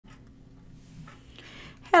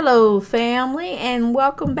Hello family, and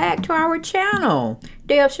welcome back to our channel,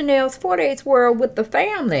 Dale Chanel's 48th World with the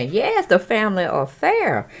family. Yes, the family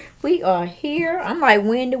affair. We are here. I'm like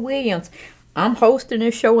Wendy Williams. I'm hosting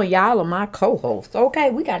this show and y'all are my co-hosts. Okay,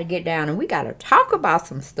 we got to get down and we got to talk about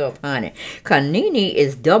some stuff, honey. Because Nene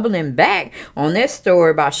is doubling back on that story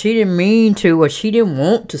about she didn't mean to or she didn't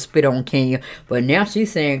want to spit on Kenya. But now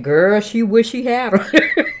she's saying, girl, she wish she had her.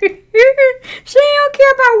 She don't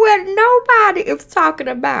care about what nobody is talking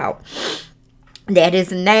about. That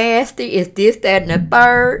is nasty. It's this, that, and the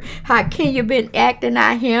third. How Kenya been acting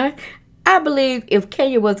out here. I believe if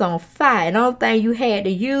Kenya was on fire, and the only thing you had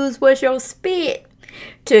to use was your spit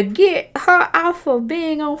to get her off of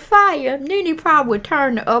being on fire, Nene probably would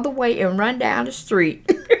turn the other way and run down the street.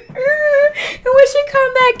 And when she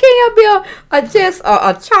come back, Kenya be just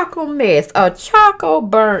a charcoal mess, a charcoal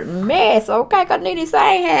burnt mess, okay? Because Nene said,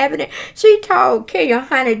 I ain't having it. She told Kenya,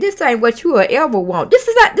 honey, this ain't what you will ever want. This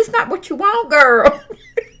not what you want, girl.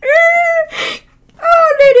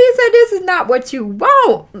 Oh, Nene said, this is not what you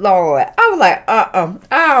want, Lord. I was like,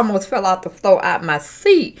 I almost fell off the floor out my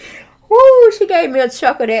seat. Woo, she gave me a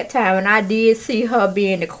chuckle that time, and I did see her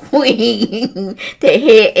being the queen, the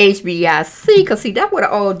head HBIC, because see, that's what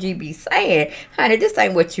the OG be saying. Honey, this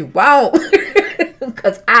ain't what you want,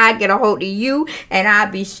 because I get a hold of you, and I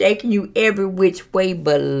be shaking you every which way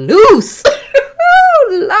but loose.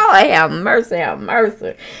 Lord, have mercy, have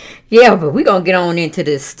mercy. Yeah, but we're going to get on into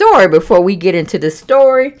this story before we get into the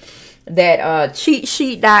story that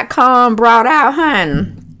cheatsheet.com brought out,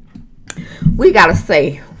 honey. We got to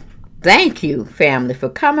say, thank you, family, for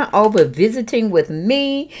coming over, visiting with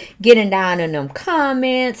me, getting down in them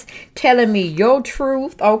comments, telling me your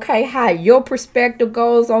truth, okay, how your perspective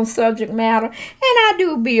goes on subject matter. And I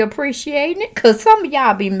do be appreciating it because some of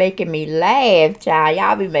y'all be making me laugh, child.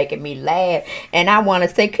 Y'all be making me laugh. And I want to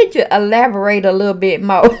say, could you elaborate a little bit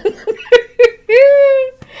more?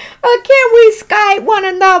 Or can we Skype one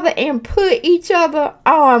another and put each other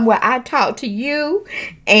on where I talk to you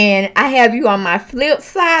and I have you on my flip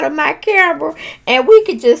side of my camera and we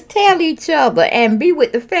could just tell each other and be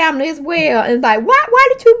with the family as well? And like, why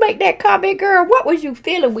did you make that comment, girl? What was you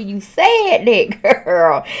feeling when you said that,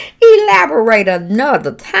 girl? Elaborate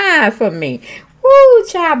another time for me. Woo,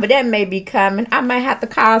 child, but that may be coming. I might have to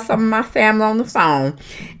call some of my family on the phone.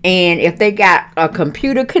 And if they got a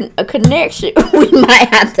computer connection, we might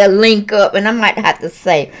have to link up. And I might have to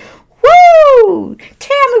say, woo,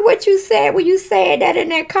 tell me what you said when you said that in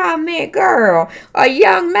that comment, girl. A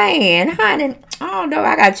young man, honey. I don't know.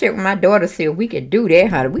 I got to check with my daughter, see if we can do that,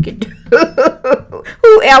 honey. We can do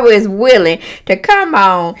whoever is willing to come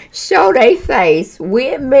on, show their face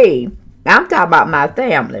with me. I'm talking about my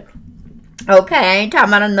family. Okay, I ain't talking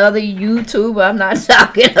about another YouTuber. I'm not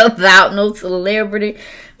talking about no celebrity.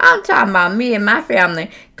 I'm talking about me and my family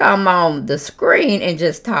come on the screen and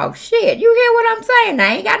just talk shit. You hear what I'm saying?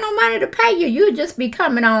 I ain't got no money to pay you. You just be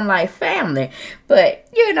coming on like family. But,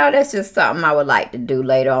 you know, that's just something I would like to do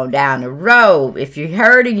later on down the road. If you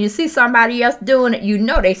heard it and you see somebody else doing it, you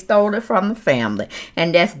know they stole it from the family.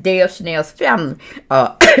 And that's Dale Chanel's family.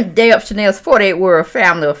 Dale Chanel's 48th World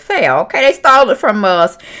Family Affair. Okay, they stole it from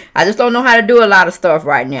us. I just don't know how to do a lot of stuff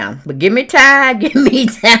right now. But give me time. Give me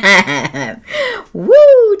time.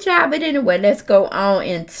 Woo, child. But anyway, let's go on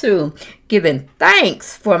into giving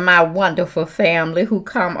thanks for my wonderful family who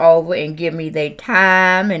come over and give me their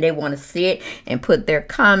time and they want to sit and put their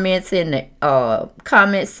comments in the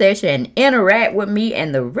comment section and interact with me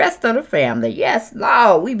and the rest of the family. Yes,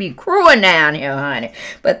 Lord, we be crewing down here, honey.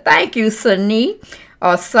 But thank you, Sunny,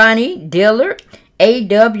 Dillard,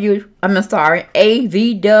 AVW,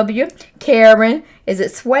 Karen, is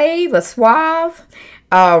it Swave or Suave?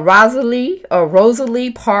 Rosalie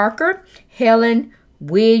Parker, Helen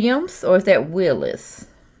Williams, or is that Willis?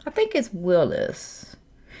 I think it's Willis.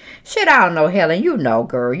 Shit, I don't know, Helen. You know,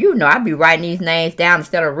 girl. You know, I be writing these names down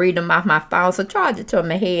instead of reading them off my phone. So charge it to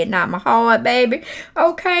my head, not my heart, baby.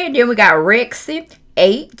 Okay, and then we got Rexy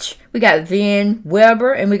H. We got Vin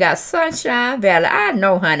Weber, and we got Sunshine Valley. I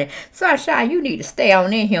know, honey. Sunshine, you need to stay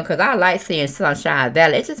on in here because I like seeing Sunshine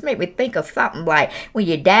Valley. It just make me think of something like when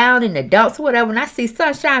you're down in the dumps or whatever. When I see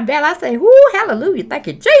Sunshine Valley, I say, whoo, hallelujah, thank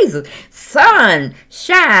you, Jesus.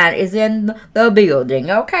 Sunshine is in the building.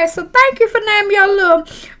 Okay, so thank you for naming your little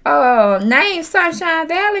name, Sunshine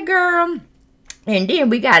Valley, girl. And then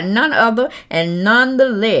we got none other and none the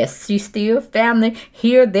less. She's still family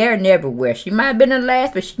here, there, and everywhere. She might have been the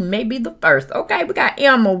last, but she may be the first. Okay, we got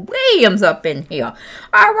Emma Williams up in here.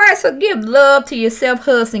 All right, so give love to yourself,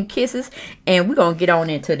 hugs and kisses. And we're going to get on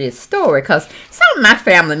into this story because some of my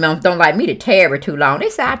family members don't like me to tarry too long. They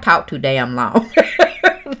say I talk too damn long.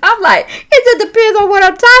 I'm like, it's just depends on what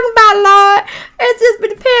I'm talking about, Lord. It just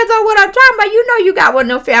depends on what I'm talking about. You know you got one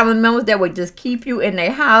of them family members that would just keep you in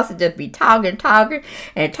their house and just be talking.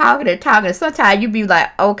 And sometimes you be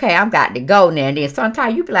like, okay, I've got to go now. And then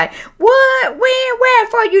sometimes you be like, what? When? Where?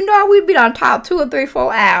 For you know, we be on talk 2 or 3,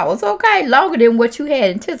 4 hours, okay? Longer than what you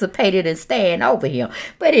had anticipated and staying over here.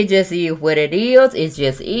 But it just is what it is. It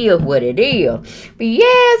just is what it is. But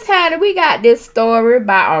yes, honey, we got this story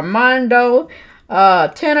by Armando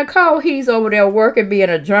Tenoco. He's over there working, being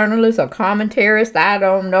a journalist, a commentarist, I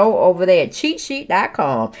don't know, over there at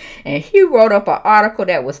cheatsheet.com. And he wrote up an article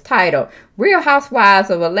that was titled, Real Housewives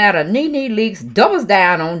of Atlanta, Nene leaks doubles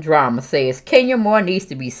down on drama, says Kenya Moore needs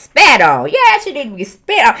to be spat on. Yeah, she need to be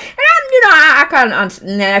spat on. And I kind of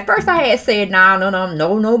understand. At first I had said, no,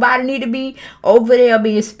 nobody need to be over there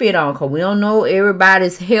being spit on, because we don't know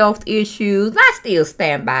everybody's health issues. I still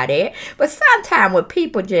stand by that. But sometimes when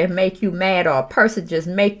people just make you mad, or a person just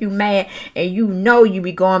make you mad, and you know you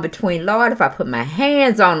be going between, Lord, if I put my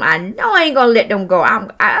hands on them, I know I ain't going to let them go. I'm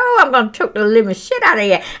going to choke the living shit out of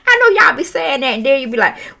you. I know y'all be saying that, and then you be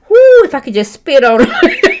like, whoo, if I could just spit on them.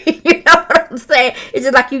 You know what I'm saying? It's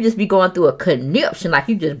just like you just be going through a conniption, like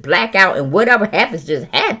you just black out, and whatever happens just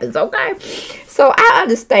happens, okay? So I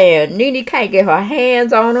understand Nene can't get her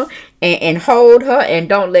hands on her and hold her and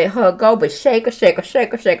don't let her go, but shake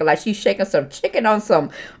her like she's shaking some chicken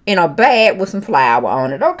on in a bag with some flour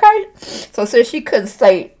on it, okay? So since she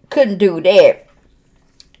couldn't do that,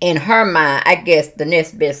 in her mind, I guess the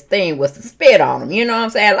next best thing was to spit on them. You know what I'm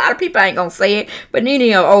saying? A lot of people ain't gonna say it, but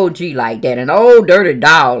Nene an OG like that, an old dirty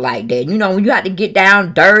dog like that. You know, when you have to get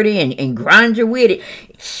down dirty and grungy with it,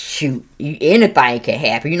 shoot, anything can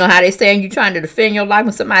happen. You know how they saying you trying to defend your life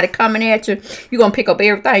when somebody coming at you, you gonna pick up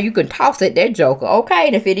everything you can toss at that joker, okay?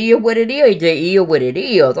 And if it is what it is, it just is what it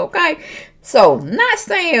is, okay? So, not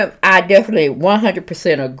saying I definitely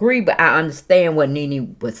 100% agree, but I understand what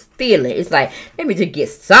Nene was feeling. It's like, let me just get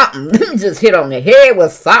something. Let me just hit on the head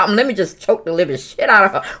with something. Let me just choke the living shit out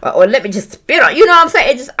of her. Or let me just spit on. You know what I'm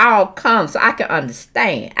saying? It just all comes. So, I can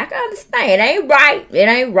understand. It ain't right. It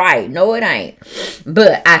ain't right. No, it ain't.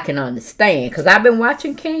 But I can understand. Because I've been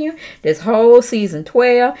watching Kenya this whole season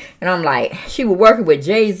 12. And I'm like, she was working with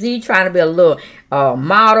Jay-Z, trying to be a little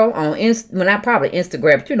model on probably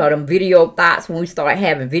Instagram, but you know, them video thoughts when we start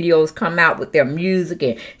having videos come out with their music,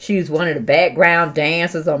 and she's one of the background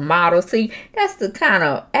dancers or models. See, that's the kind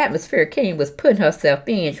of atmosphere Kenya was putting herself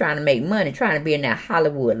in, trying to make money, trying to be in that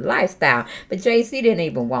Hollywood lifestyle. But Jay-Z didn't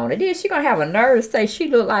even want it. Then she gonna have a nerve to say she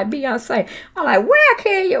looked like Beyonce. I'm like, where,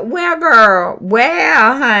 Kenya? Well, girl,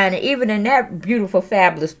 well, honey, even in that beautiful,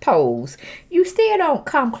 fabulous pose, you still don't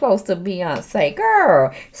come close to Beyonce.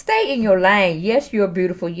 Girl, stay in your lane. Yes, you're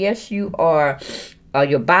beautiful. Yes, you are.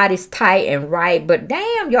 Your body's tight and right. But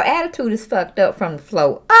damn, your attitude is fucked up from the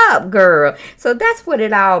flow up, girl. So that's what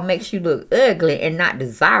it all makes you look ugly and not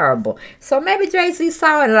desirable. So maybe Jay-Z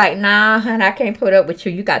saw it like, nah, honey, I can't put up with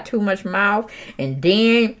you. You got too much mouth. And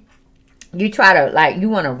then you try to, like, you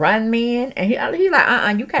want to run me in. And he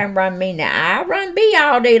like, you can't run me now. I run B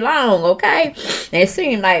all day long, okay? And it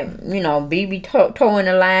seemed like, you know, B be towing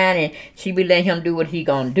the line, and she be letting him do what he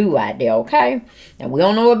gonna do out there, okay? And we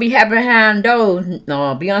don't know what be happening behind those.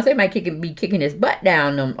 Beyonce might be kicking his butt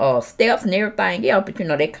down them steps and everything else. But, you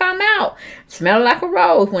know, they come out smelling like a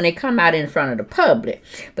rose when they come out in front of the public.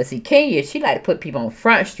 But see, Kenya, she like to put people on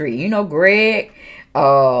Front Street. You know, Greg,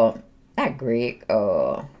 not Greg,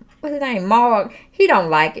 what's his name? Mark. He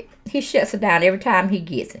don't like it. He shuts her down every time he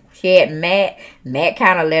gets it. She had Matt. Matt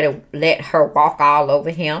kind of let her walk all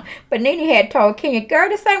over him. But Nene had told Kenya, girl,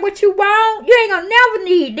 this ain't what you want. You ain't gonna never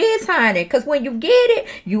need this, honey. Because when you get it,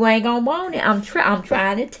 you ain't gonna want it. I'm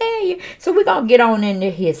trying to tell you. So we're gonna get on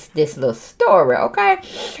into this little story, okay?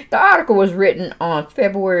 The article was written on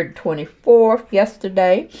February 24th,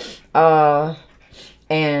 yesterday.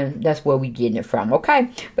 And that's where we getting it from, okay?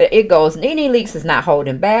 But it goes, Nene Leakes is not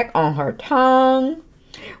holding back on her tongue.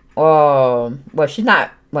 Well, she's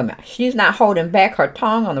not holding back her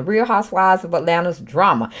tongue on the Real Housewives of Atlanta's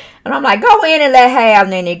drama. And I'm like, go in and let have,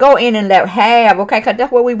 Nene. Go in and let have, okay? Because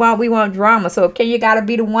that's what we want. We want drama. So, okay, you got to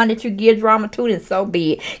be the one that you give drama to, then so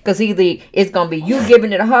be it. Because either it's going to be you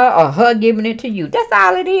giving it to her or her giving it to you. That's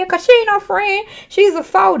all it is. Because she ain't no friend. She's a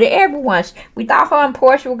foe to everyone. We thought her and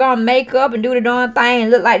Portia were going to make up and do the darn thing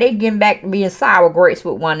and look like they getting back to being sour grapes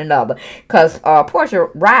with one another. Because Portia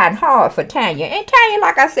riding hard for Tanya. And Tanya,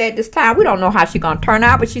 like I said this time, we don't know how she's going to turn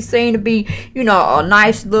out. But she seemed to be, you know, a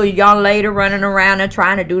nice little young lady running around and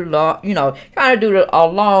trying to do a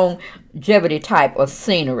longevity type of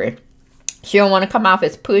scenery. She don't want to come off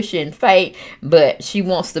as pushy and fake, but she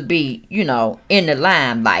wants to be, you know, in the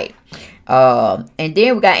limelight. And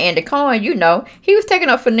then we got Andy Cohen, you know. He was taking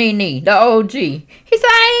up for Nene, the OG. He said,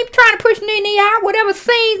 I ain't trying to push Nene out. Whatever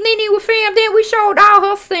scenes Nene would film, then we showed all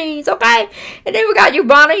her scenes, okay? And then we got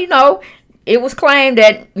Ivana, you know. It was claimed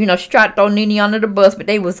that, you know, she tried to throw Nene under the bus, but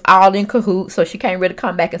they was all in cahoots, so she can't really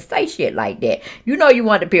come back and say shit like that. You know you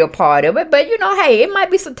want to be a part of it, but, you know, hey, it might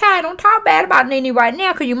be some time. Don't talk bad about Nene right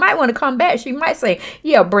now, because you might want to come back. She might say,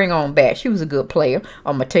 yeah, bring on back. She was a good player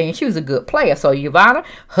on my team. She was a good player. So, Ivana,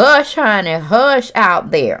 hush, honey, hush out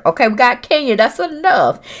there. Okay, we got Kenya. That's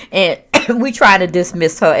enough. And we try to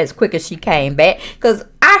dismiss her as quick as she came back, because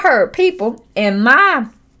I heard people in my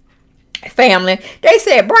family, they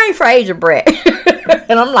said, bring Phaedra back.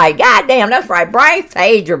 And I'm like, God damn, that's right, bring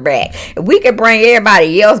Phaedra back. If we could bring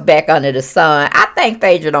everybody else back under the sun, I think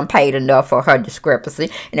Phaedra done paid enough for her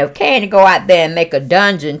discrepancy. And if Candy go out there and make a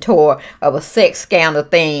dungeon tour of a sex scandal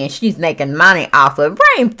thing and she's making money off of it,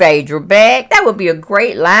 bring Phaedra back. That would be a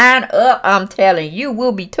great line up. I'm telling you,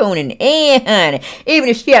 we'll be tuning in, honey. Even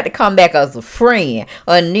if she had to come back as a friend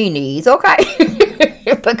of Nene's, okay?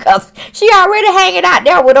 Because she already hanging out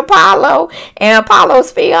there with Apollo and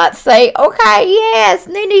Apollo's fiance. Okay, yes,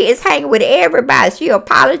 Nene is hanging with everybody. She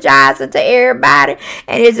apologizing to everybody,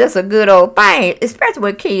 and it's just a good old thing. Especially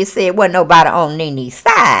when Kenya said wasn't nobody on Nene's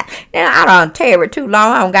side. Now I don't tear it too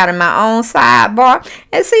long. I don't got in my own sidebar.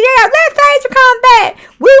 And see, yeah, let Phaedra come back.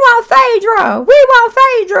 We want Phaedra. We want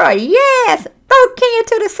Phaedra. Yes. Throw Kenya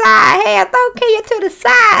to the side. Hell, throw Kenya to the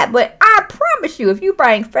side. But I promise you, if you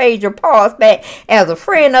bring Phaedra Pauls back as a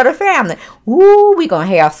friend of the family, ooh, we going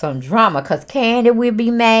to have some drama. Because Candy will be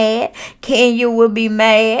mad. Kenya will be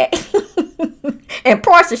mad. And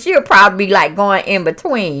Portia, she'll probably be like going in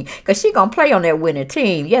between. Because she going to play on that winning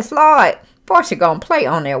team. Yes, Lord. Portia gonna play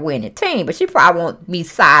on that winning team, but she probably won't be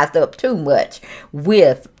sized up too much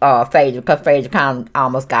with Phaedra, because Phaedra kind of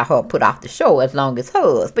almost got her put off the show as long as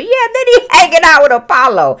hers. But yeah, then he hanging out with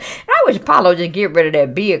Apollo. And I wish Apollo just get rid of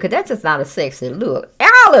that beard, because that's just not a sexy look.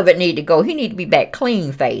 All of it need to go. He need to be back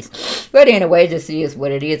clean face. But anyway, this is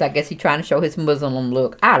what it is. I guess he's trying to show his Muslim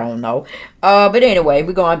look. I don't know. But anyway,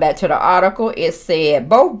 we're going back to the article. It said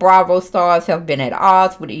both Bravo stars have been at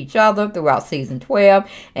odds with each other throughout season 12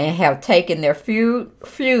 and have taken their feud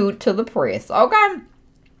to the press. Okay.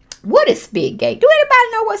 What is Spitgate? Do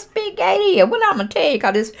anybody know what Spitgate is? Well, I'm going to tell you,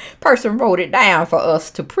 because this person wrote it down for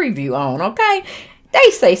us to preview on, okay? They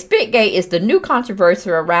say Spitgate is the new controversy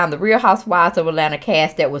around the Real Housewives of Atlanta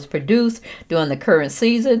cast that was produced during the current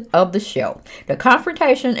season of the show. The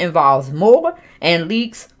confrontation involves more and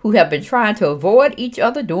leaks who have been trying to avoid each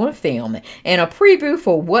other during filming. In a preview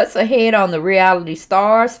for what's ahead on the reality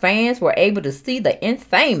stars, fans were able to see the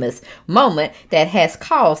infamous moment that has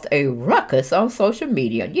caused a ruckus on social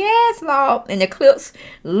media. Yes, Lord. In the clips,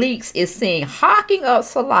 leaks is seen hawking up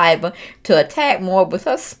saliva to attack more with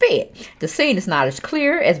her spit. The scene is not as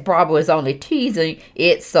clear as Bravo is only teasing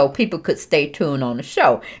it so people could stay tuned on the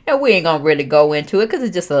show. Now, we ain't gonna really go into it because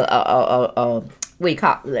it's just we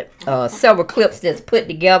call it several clips that's put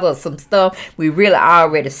together of some stuff we really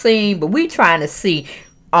already seen, but we trying to see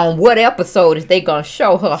on what episode is they gonna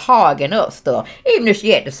show her hogging up stuff, even if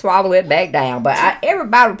she had to swallow it back down. But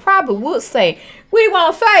everybody probably would say, we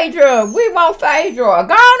want Phaedra, we want Phaedra,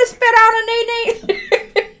 go on and spit on her,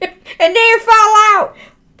 Nene. And then fall out.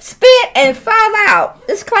 Spit and fall out.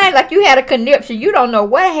 It's claimed like you had a conniption. You don't know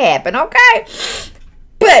what happened, okay?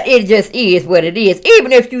 But it just is what it is.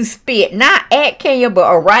 Even if you spit, not at Kenya,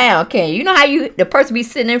 but around Kenya. You know how the person be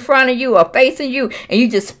sitting in front of you or facing you, and you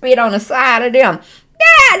just spit on the side of them?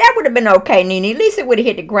 Yeah, that would have been okay, Nene. At least it would have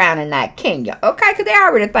hit the ground and not Kenya. Okay, because they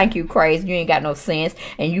already think you crazy. You ain't got no sense,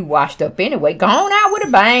 and you washed up anyway. Go on out with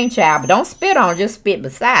a bang, child. But don't spit on her. Just spit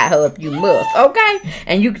beside her if you must, okay?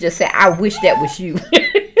 And you can just say, I wish that was you.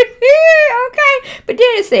 Okay? But then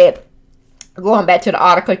it said, going back to the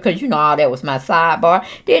article, because you know all that was my sidebar,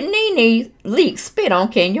 did Nene Leakes spit on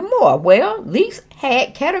Kenya Moore? Well, Leakes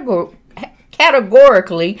had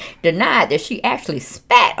categorically denied that she actually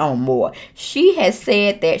spat on Moore. She has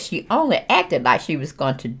said that she only acted like she was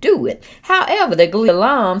going to do it. However, the Glee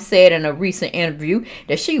alum said in a recent interview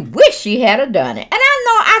that she wished she had done it. And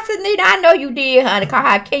I said, Nene, I know you did, honey, because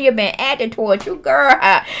how Kenya been acting towards you, girl.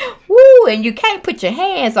 Woo, and you can't put your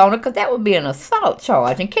hands on her because that would be an assault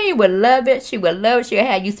charge. And Kenya would love it. She would love it. She'll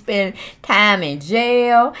have you spend time in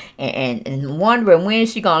jail and wondering when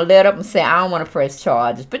she going to let up and say, I don't want to press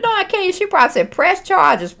charges. But no, Kenya, she probably said, press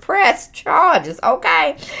charges,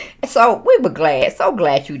 okay? So we were glad, so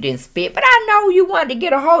glad you didn't spit. But I know you wanted to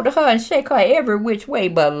get a hold of her and shake her every which way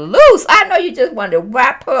but loose. I know you just wanted to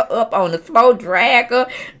wrap her up on the floor, drag her,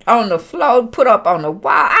 on the floor, put up on the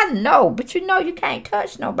wall. I know, but you know you can't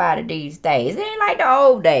touch nobody these days. It ain't like the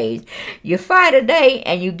old days. You fight a day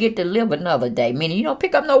and you get to live another day. Meaning you don't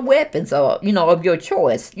pick up no weapons or, you know, of your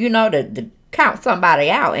choice. You know, to count somebody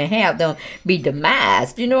out and have them be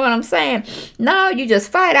demised. You know what I'm saying? No, you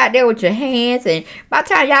just fight out there with your hands, and by the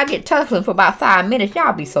time y'all get tussling for about 5 minutes,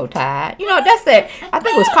 y'all be so tired. You know, that's that. I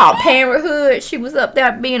think it was called Parenthood. She was up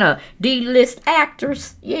there being a D-list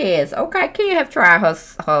actress. Yes, okay. Kenya have tried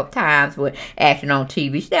her times with acting on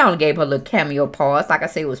TV. They only gave her little cameo parts. Like I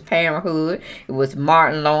said, it was Parenthood. It was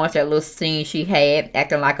Martin Lawrence, that little scene she had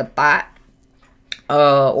acting like a thought.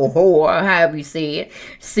 Or whore, however you see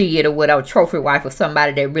it, or whatever, trophy wife, or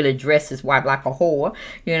somebody that really dressed his wife like a whore,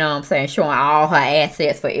 you know what I'm saying, showing all her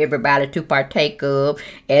assets for everybody to partake of,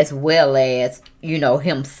 as well as, you know,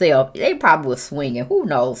 himself. They probably was swinging, who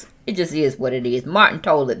knows. It just is what it is. Martin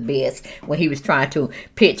told it best when he was trying to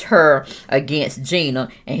pitch her against Gina,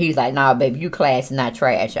 and he's like, nah, baby, you class, not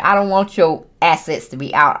trash. I don't want your assets to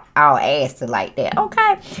be out our ass like that,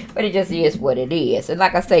 okay? But it just is what it is. And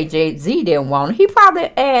like I say, Jay-Z didn't want it. He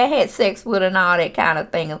probably had sex with her and all that kind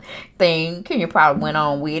of thing. Kenya probably went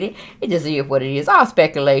on with it. It just is what it is. All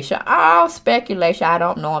speculation. All speculation. I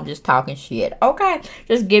don't know. I'm just talking shit, okay?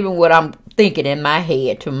 Just giving what I'm thinking in my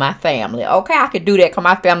head to my family, okay? I could do that because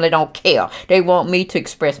my family don't care. They want me to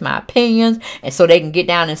express my opinions, and so they can get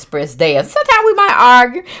down and express theirs. Sometimes we might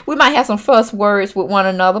argue. We might have some fuss words with one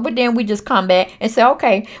another, but then we just come back and say,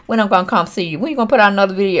 okay, when I'm going to come see you? When you going to put out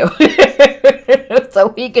another video?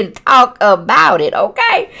 So we can talk about it,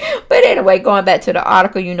 okay? But anyway, going back to the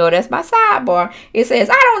article, you know, that's my sidebar. It says,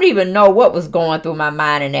 I don't even know what was going through my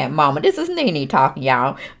mind in that moment. This is Nene talking,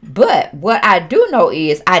 y'all. But what I do know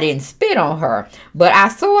is I didn't spit on her. But I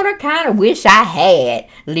sort of kind of wish I had,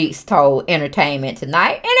 Leaks told Entertainment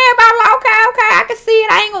Tonight. And everybody like, okay, I can see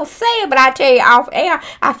it. I ain't going to say it, but I tell you off air,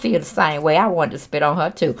 I feel the same way. I wanted to spit on her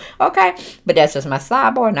too, okay? But that's just my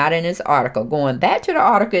sidebar, not in this article. Going back to the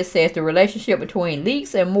article, it says the relationship between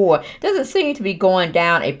Leaks and Moore doesn't seem to be going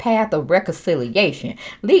down a path of reconciliation.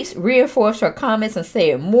 Leaks reinforced her comments and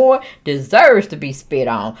said Moore deserves to be spit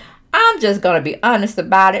on. I'm just going to be honest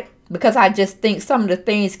about it, because I just think some of the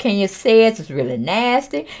things Kenya says is really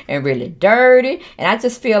nasty and really dirty. And I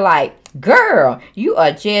just feel like, girl, you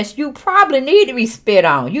probably need to be spit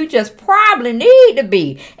on. You just probably need to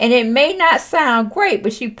be. And it may not sound great,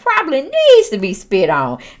 but she probably needs to be spit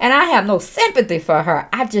on. And I have no sympathy for her.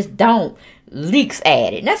 I just don't. Leaks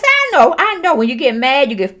at it. Now, see, I know when you get mad,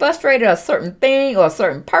 you get frustrated at a certain thing or a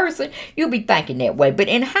certain person, you'll be thinking that way. But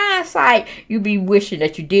in hindsight, you'll be wishing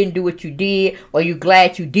that you didn't do what you did, or you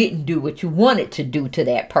glad you didn't do what you wanted to do to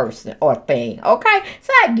that person or thing. Okay?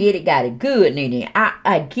 So I get it, got it good, Nene.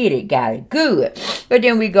 I get it, got it good. But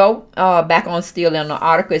then we go back on still in the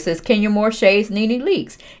article. It says, Kenya Moore shades Nene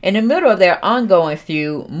Leaks. In the middle of their ongoing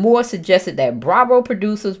feud, Moore suggested that Bravo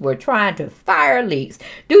producers were trying to fire Leaks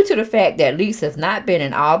due to the fact that Leaks has not been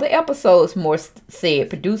in all the episodes. Moore said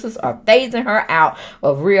producers are phasing her out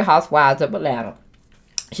of Real Housewives of Atlanta.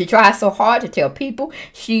 She tries so hard to tell people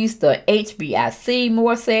she's the HBIC,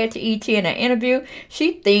 Moore said to ET in an interview.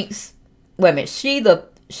 She thinks, wait a minute, she's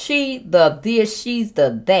the this, she's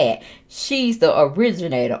the that. She's the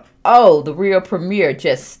originator. Oh, the real premiere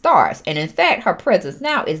just starts. And in fact, her presence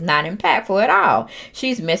now is not impactful at all.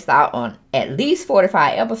 She's missed out on at least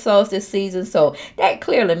 45 episodes this season. So that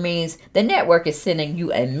clearly means the network is sending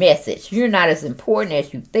you a message. You're not as important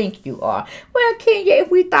as you think you are. Well, Kenya,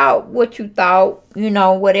 if we thought what you thought, you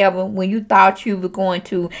know, whatever, when you thought you were going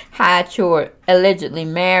to hide your allegedly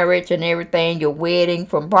marriage and everything, your wedding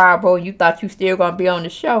from Bravo, you thought you still going to be on the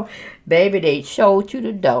show. Baby, they showed you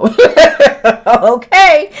the dough.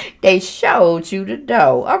 Okay? They showed you the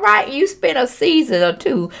dough. All right? You spent a season or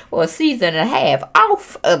two or a season and a half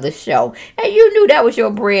off of the show. And you knew that was your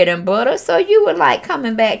bread and butter. So you were like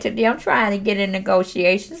coming back to them trying to get in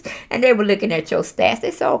negotiations. And they were looking at your stats.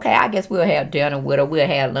 They said, okay, I guess we'll have dinner with her. We'll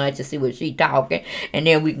have lunch and see what she talking. And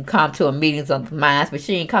then we can come to a meetings of the minds. But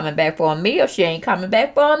she ain't coming back for a meal. She ain't coming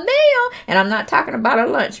back for a meal. And I'm not talking about a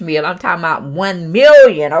lunch meal. I'm talking about 1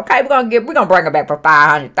 million. Okay? We're gonna bring her back for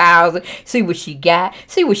 500,000. See what she got.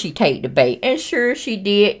 See what she take the bait. And sure she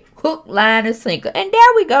did. Hook, line, and sinker. And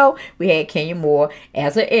there we go. We had Kenya Moore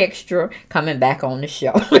as an extra coming back on the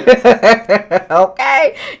show.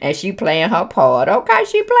 Okay? And she playing her part. Okay?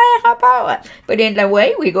 She playing her part. But in the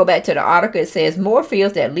way, we go back to the article. It says, Moore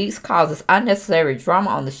feels that Leaks causes unnecessary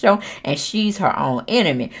drama on the show and she's her own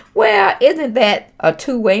enemy. Well, isn't that a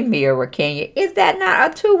two-way mirror, Kenya? Is that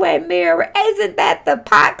not a two-way mirror? Isn't that the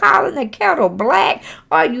pot calling the kettle black?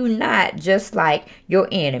 Are you not just like your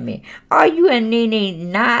enemy? Are you and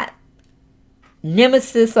Nene not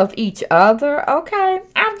nemesis of each other. Okay,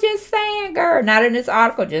 I'm just saying, girl, not in this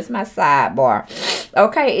article, just my sidebar.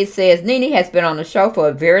 Okay, it says Nene has been on the show for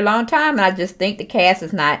a very long time, and I just think the cast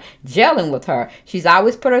is not gelling with her. She's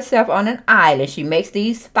always put herself on an island. She makes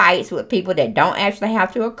these fights with people that don't actually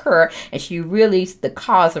have to occur, and she really is the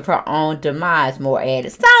cause of her own demise. More added.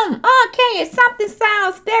 Okay, something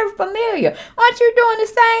sounds very familiar. Aren't you doing the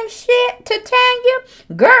same shit to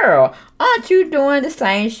Tanya? Girl, aren't you doing the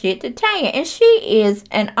same shit to Tanya? And she is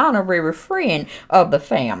an honorary friend of the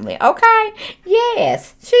family, okay?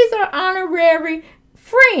 Yes, she's an honorary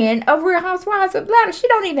friend of Real Housewives of Atlanta. She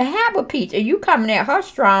don't even have a peach. Are you coming at her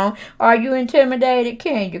strong? Are you intimidated,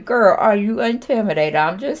 Kenya? Girl, are you intimidated?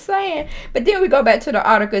 I'm just saying. But then we go back to the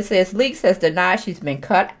article. It says Leaks has denied she's been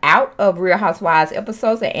cut out of Real Housewives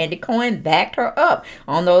episodes, and Andy Cohen backed her up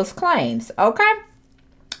on those claims, okay?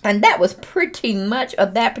 And that was pretty much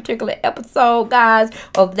of that particular episode, guys,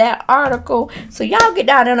 of that article. So y'all get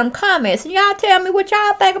down in them comments and y'all tell me what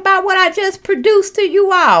y'all think about what I just produced to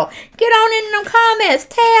you all. Get on in them comments.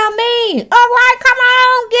 Tell me. All right, come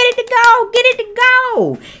on. Get it to go. Get it to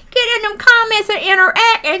go. Get in them comments and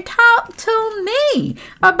interact and talk to me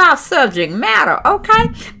about subject matter, okay?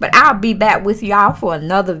 But I'll be back with y'all for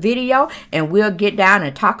another video, and we'll get down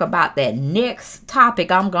and talk about that next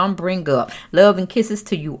topic I'm going to bring up. Love and kisses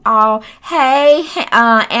to you all. Hey,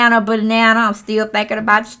 Anna Banana, I'm still thinking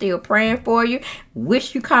about you, still praying for you.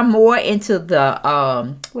 Wish you come more into the,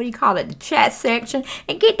 what do you call it, the chat section,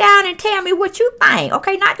 and get down and tell me what you think,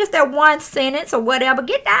 okay? Not just that one sentence or whatever.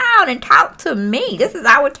 Get down and talk to me. This is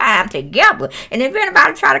our time together. And if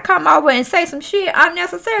anybody try to come over and say some shit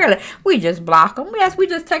unnecessarily, we just block them. Yes, we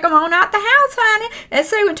just take them on out the house, honey, and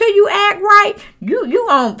say until you act right, you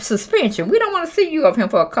on suspension. We don't want to see you up here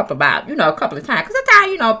for a couple of times, because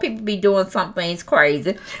sometimes, people be doing some things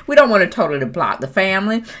crazy. We don't want to totally block the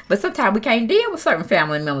family, but sometimes we can't deal with certain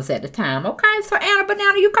family members at the time, okay? So Anna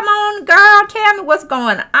Banana, you come on, girl, tell me what's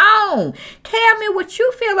going on. Tell me what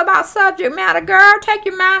you feel about subject matter, girl. Take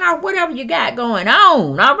your mind off whatever you got going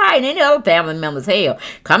on, all right? And any other family members, hell,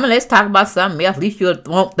 come and let's talk about something else. At least you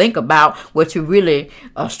won't think about what you really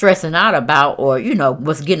are stressing out about, or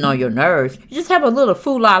what's getting on your nerves. You just have a little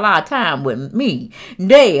fool-la-la time with me,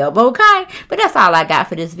 Deb, okay? But that's all I got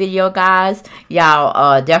for this video, guys.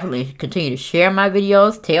 Y'all definitely continue to share my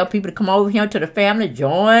videos. Tell people to come over here to the family,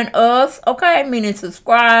 join us, okay? Meaning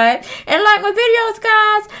subscribe and like my videos,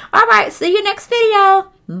 guys. All right, see you next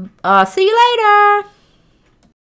video. See you later.